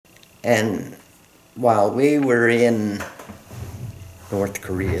And while we were in North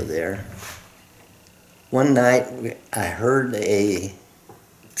Korea there, one night I heard a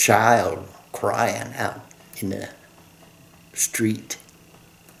child crying out in the street.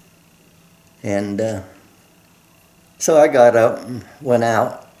 And so I got up and went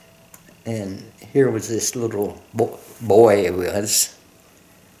out, and here was this little boy it was.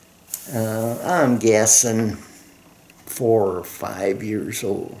 I'm guessing 4 or 5 years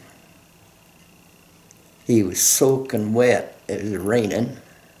old. He was soaking wet. It was raining.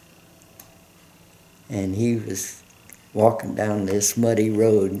 And he was walking down this muddy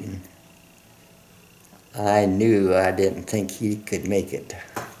road. And I knew I didn't think he could make it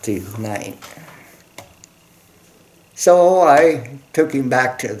through the night. So I took him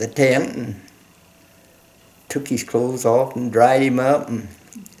back to the tent and took his clothes off and dried him up. And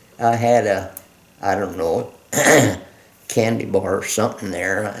I had a, I don't know, candy bar or something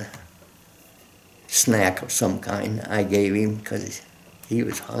there, a snack of some kind I gave him because he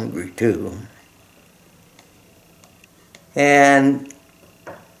was hungry too. And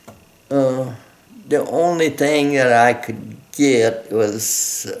the only thing that I could get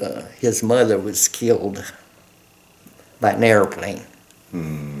was his mother was killed by an airplane.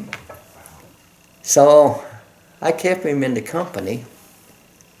 So I kept him in the company.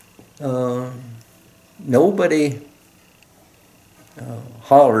 Nobody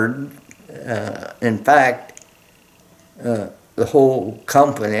hollered. In fact, the whole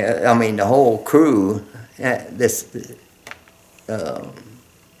company, I mean the whole crew, this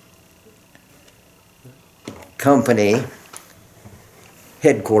company,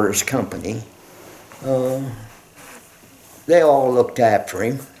 headquarters company, they all looked after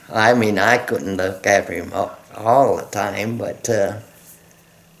him. I mean, I couldn't look after him all the time, but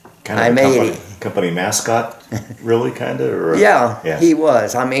I made it. Company mascot, really, kind of? Yeah, he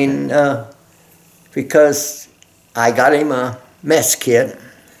was. I mean, because I got him a mess kit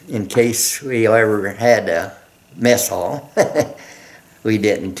in case we ever had a mess hall. We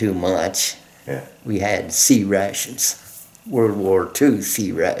didn't too much. Yeah. We had C rations, World War II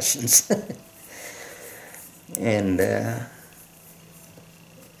C rations. And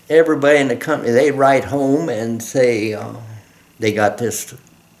everybody in the company, they write home and say they got this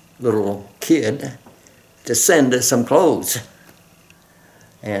little kid to send us some clothes.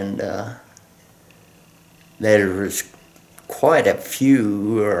 And there was quite a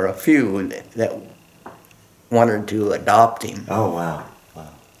few that wanted to adopt him. Oh, wow.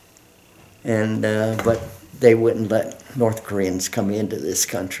 And but they wouldn't let North Koreans come into this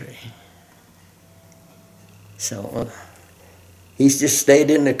country. So he's just stayed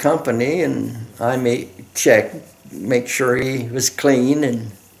in the company, and I make sure he was clean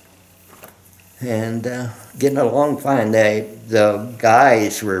and getting along fine. The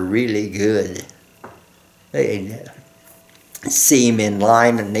guys were really good. They'd see him in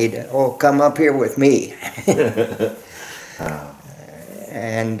line and they'd, oh, come up here with me.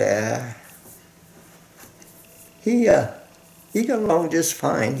 And he got along just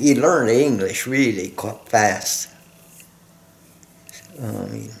fine. He learned English really quite fast.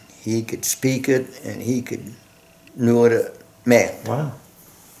 He could speak it, and he knew what it meant. Wow.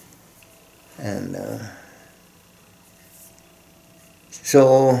 And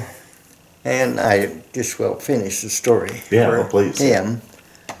so, and I just will finish the story. Yeah, well, please. Him.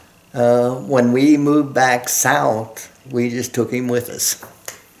 When we moved back south, we just took him with us.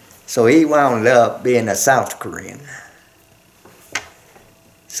 So he wound up being a South Korean.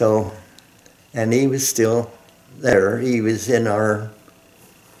 So, and he was still there. He was in our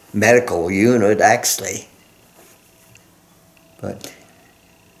medical unit, actually. But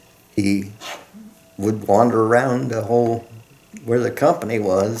he would wander around the whole, where the company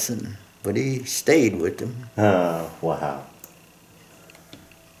was, but he stayed with them. Wow.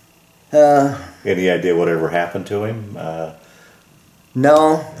 Any idea whatever happened to him?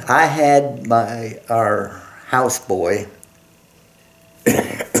 No, I had our houseboy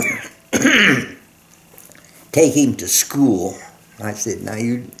take him to school. I said, now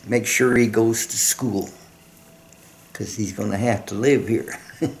you make sure he goes to school, because he's going to have to live here.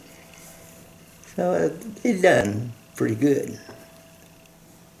 So he done pretty good.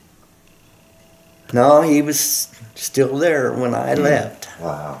 No, he was still there when I left.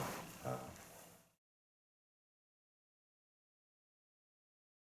 Wow.